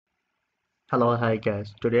Hello, hi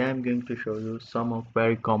guys. Today I'm going to show you some of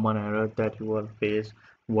very common errors that you will face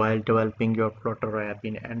while developing your Flutter app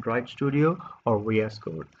in Android Studio or VS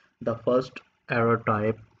Code. The first error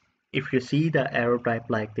type, if you see the error type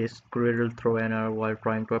like this, Gradle throw an error while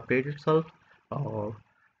trying to update itself, or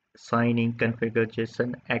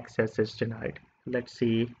signing-config.json access is denied. Let's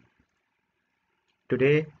see.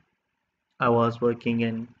 Today I was working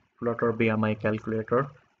in Flutter via my calculator.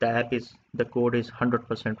 The code is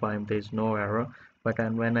 100% fine, there is no error. But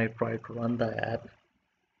when I try to run the app,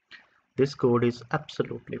 this code is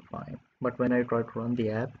absolutely fine. But when I try to run the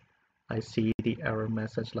app, I see the error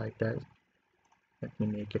message like that. Let me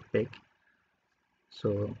make it big.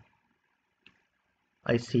 So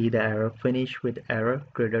I see the error, finish with error,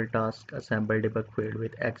 Gradle task, assembleDebug failed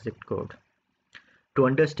with exit code. To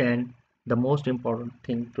understand, the most important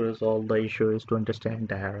thing to resolve the issue is to understand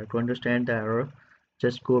the error. To understand the error,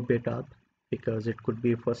 just go a bit up because it could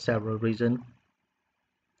be for several reasons.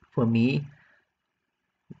 For me,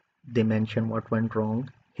 they mention what went wrong.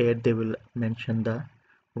 Here they will mention the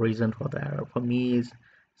reason for the error. For me is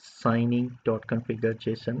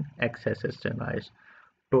signing.config.json access is denied.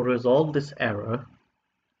 To resolve this error,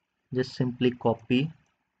 just simply copy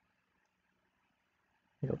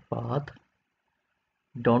your path.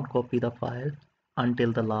 Don't copy the file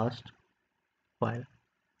until the last file.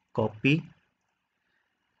 Copy,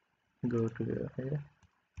 go to your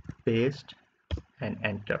paste and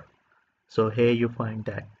enter. So here you find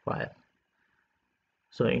that file.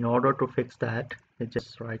 So in order to fix that, you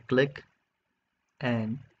just right click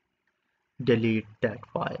and delete that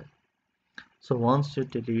file. So once you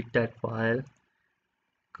delete that file,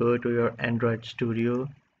 go to your Android Studio,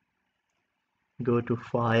 go to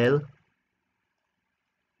file,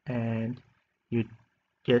 and you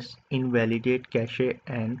just invalidate cache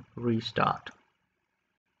and restart.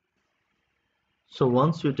 So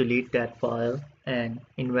once you delete that file and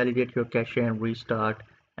invalidate your cache and restart,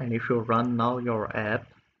 and if you run now your app,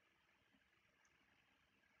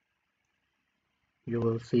 you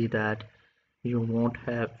will see that you won't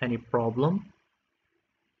have any problem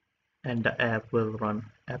and the app will run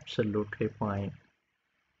absolutely fine.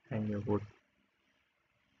 And you would,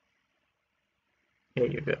 here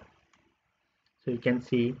you go. So you can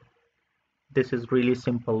see this is really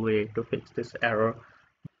simple way to fix this error.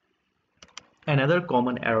 Another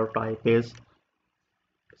common error type is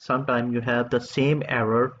sometimes you have the same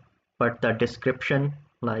error but the description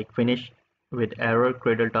like finish with error,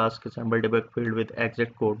 Gradle task, assembleDebug failed with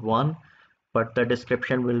exit code 1, but the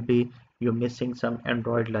description will be you're missing some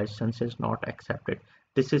Android licenses not accepted.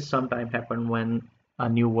 This is sometimes happen when a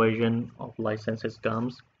new version of licenses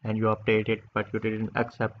comes and you update it but you didn't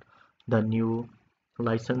accept the new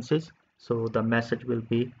licenses. So the message will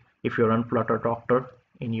be, if you run Flutter Doctor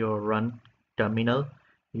in your run terminal,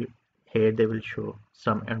 here they will show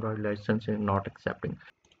some Android licenses not accepting.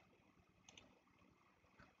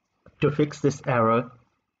 To fix this error,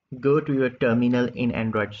 go to your terminal in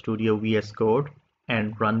Android Studio VS Code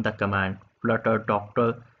and run the command flutter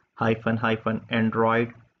doctor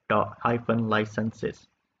 --android -licenses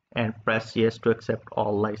and press yes to accept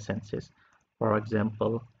all licenses. For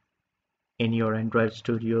example, in your Android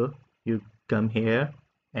Studio, you come here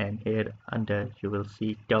and here under you will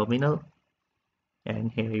see terminal,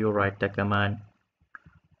 and here you write the command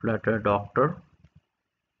flutter doctor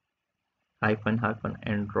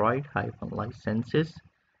 -android -licenses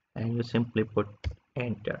and you simply put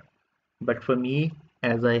enter. But for me,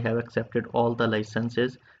 as I have accepted all the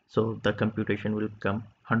licenses, so the computation will become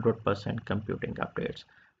 100% computing updates.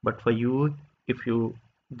 But for you, if you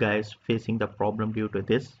guys facing the problem due to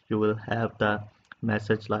this, you will have the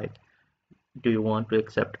message like, do you want to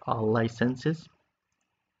accept all licenses,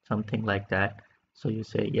 something like that. So you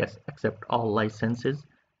say yes, accept all licenses,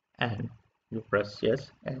 and you press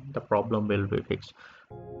yes, and the problem will be fixed.